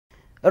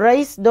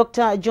Rais Dkt.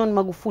 John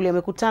Magufuli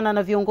amekutana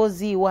na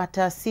viongozi wa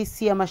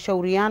Taasisi ya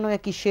Mashauriano ya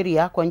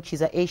Kisheria kwa nchi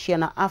za Asia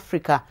na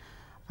Afrika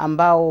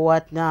ambao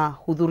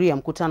wanahudhuria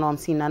mkutano wa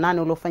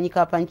 58 uliofanyika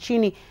hapa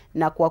nchini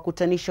na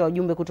kuwakutanisha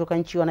wajumbe kutoka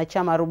nchi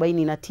wanachama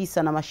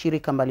 49 na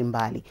mashirika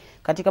mbalimbali.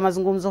 Katika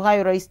mazungumzo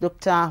hayo, Rais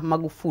Dkt.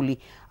 Magufuli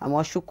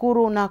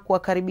amewashukuru na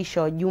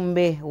kuwakaribisha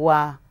wajumbe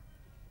wa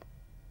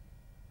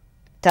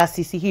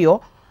taasisi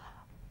hiyo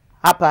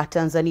hapa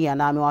Tanzania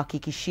na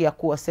amewahakikishia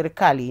kuwa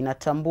serikali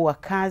inatambua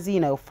kazi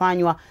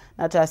inayofanywa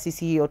na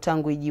taasisi hiyo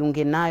tangu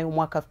ijiunge nayo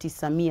mwaka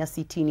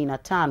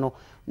 1965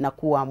 na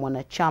kuwa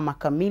mwanachama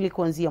kamili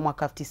kuanzia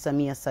mwaka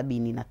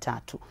 1973.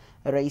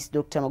 Rais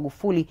Dkt.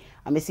 Magufuli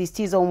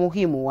amesisitiza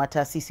umuhimu wa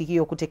taasisi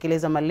hiyo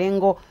kutekeleza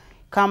malengo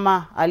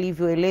kama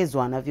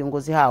alivyoelezwa na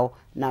viongozi hao,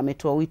 na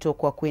ametoa wito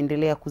kwa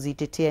kuendelea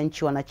kuzitetea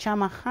nchi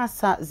wanachama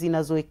hasa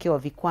zinazowekewa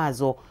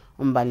vikwazo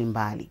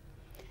mbalimbali.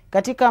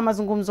 Katika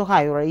mazungumzo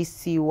hayo,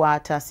 rais wa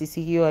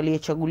taasisi hiyo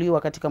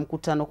aliyechaguliwa katika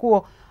mkutano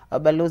huo,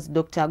 Balozi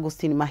Dr.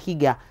 Augustine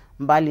Mahiga,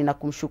 mbali na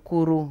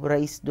kumshukuru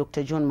Rais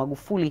Dr. John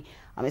Magufuli,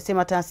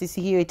 amesema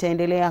taasisi hiyo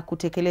itaendelea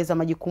kutekeleza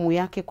majukumu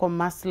yake kwa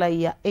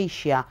maslahi ya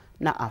Asia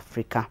na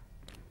Afrika.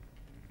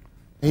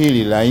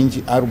 Hili la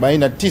nchi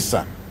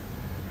 49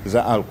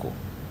 za AALCO,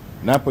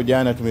 napo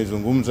jana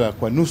tumezungumza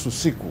kwa nusu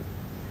siku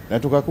na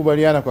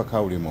tukakubaliana kwa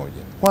kauli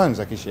moja.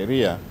 Kwanza,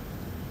 kisheria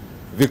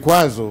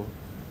vikwazo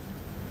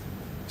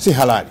si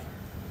halali.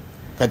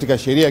 Katika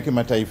sheria ya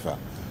kimataifa,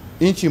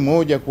 nchi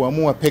moja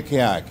kuamua peke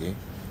yake,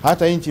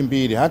 hata nchi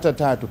mbili, hata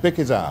tatu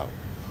peke zao,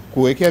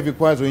 kuwekea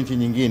vikwazo nchi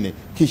nyingine,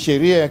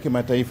 kisheria ya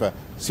kimataifa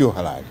sio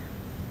halali.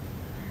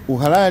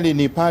 Uhalali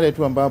ni pale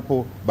tu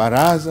ambapo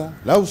Baraza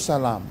la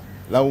Usalama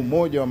la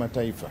Umoja wa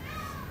Mataifa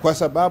kwa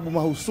sababu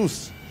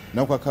mahususi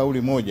na kwa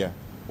kauli moja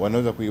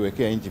wanaweza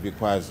kuiwekea nchi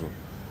vikwazo,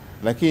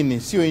 lakini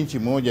sio nchi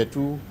moja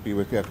tu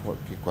kuiwekea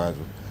vikwazo.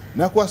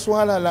 Na kwa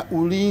swala la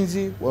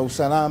ulinzi wa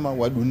usalama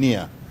wa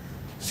dunia,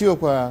 sio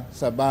kwa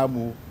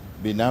sababu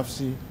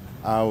binafsi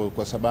au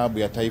kwa sababu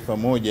ya taifa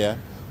moja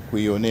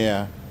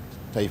kuionea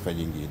taifa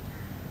jingine.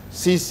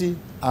 Sisi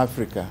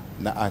Afrika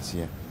na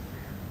Asia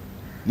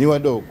ni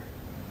wadogo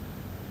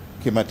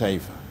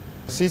kimataifa.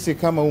 Sisi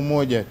kama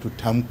umoja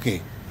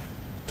tutamke,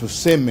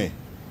 tuseme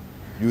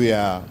juu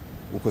ya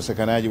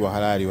ukosekanaji wa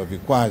halali wa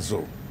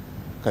vikwazo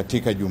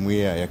katika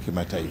jumuiya ya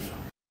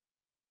kimataifa.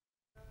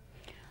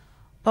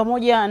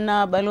 Pamoja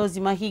na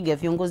Balozi Mahiga,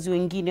 viongozi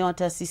wengine wa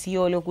taasisi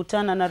hiyo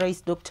waliokutana na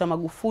Rais Dkt.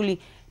 Magufuli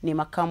ni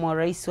makamu wa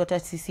rais wa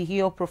taasisi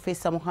hiyo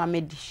Profesa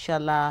Mohamed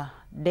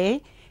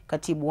Shalade,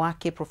 katibu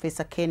wake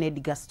Profesa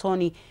Kennedy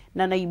Gastoni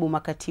na naibu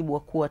makatibu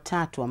wakuu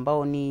watatu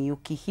ambao ni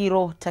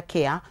Yukihiro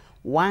Takea,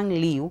 Wang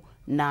Liu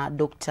na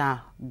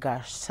Dr.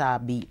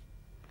 Gasabi.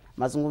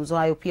 Mazungumzo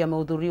hayo pia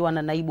yamehudhuriwa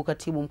na naibu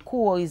katibu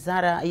mkuu wa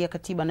Wizara ya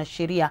Katiba na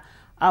Sheria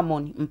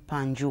Amon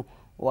Mpanju.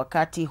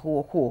 Wakati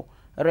huo huo,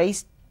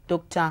 Rais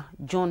Dr.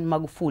 John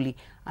Magufuli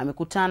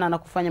amekutana na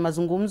kufanya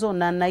mazungumzo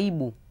na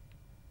naibu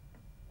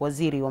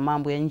waziri wa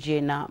mambo ya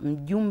nje na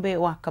mjumbe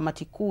wa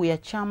kamati kuu ya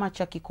chama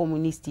cha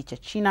kikomunisti cha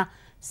China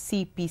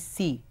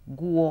CPC,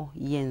 Guo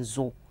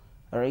Yanzhou.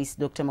 Rais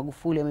Dr.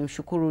 Magufuli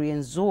amemshukuru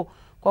Yanzhou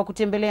kwa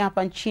kutembelea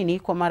hapa nchini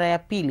kwa mara ya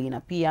pili na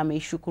pia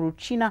ameishukuru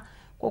China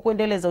kwa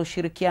kuendeleza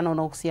ushirikiano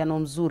na uhusiano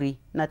mzuri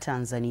na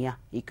Tanzania,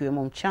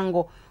 ikiwemo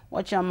mchango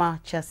wa chama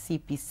cha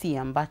CPC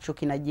ambacho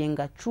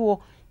kinajenga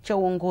chuo cha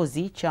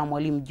uongozi cha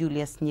Mwalimu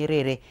Julius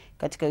Nyerere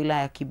katika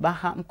wilaya ya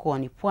Kibaha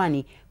mkoani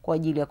Pwani kwa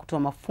ajili ya kutoa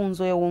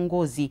mafunzo ya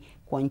uongozi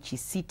kwa nchi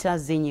 6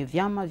 zenye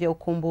vyama vya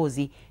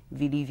ukombozi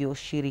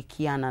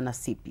vilivyoshirikiana na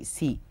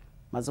CPC.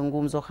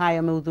 Mazungumzo hayo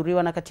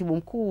yamehudhuriwa na katibu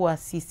mkuu wa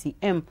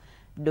CCM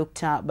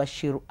Dr.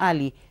 Bashiru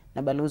Ali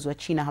na balozi wa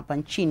China hapa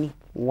nchini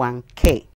Wang Ke.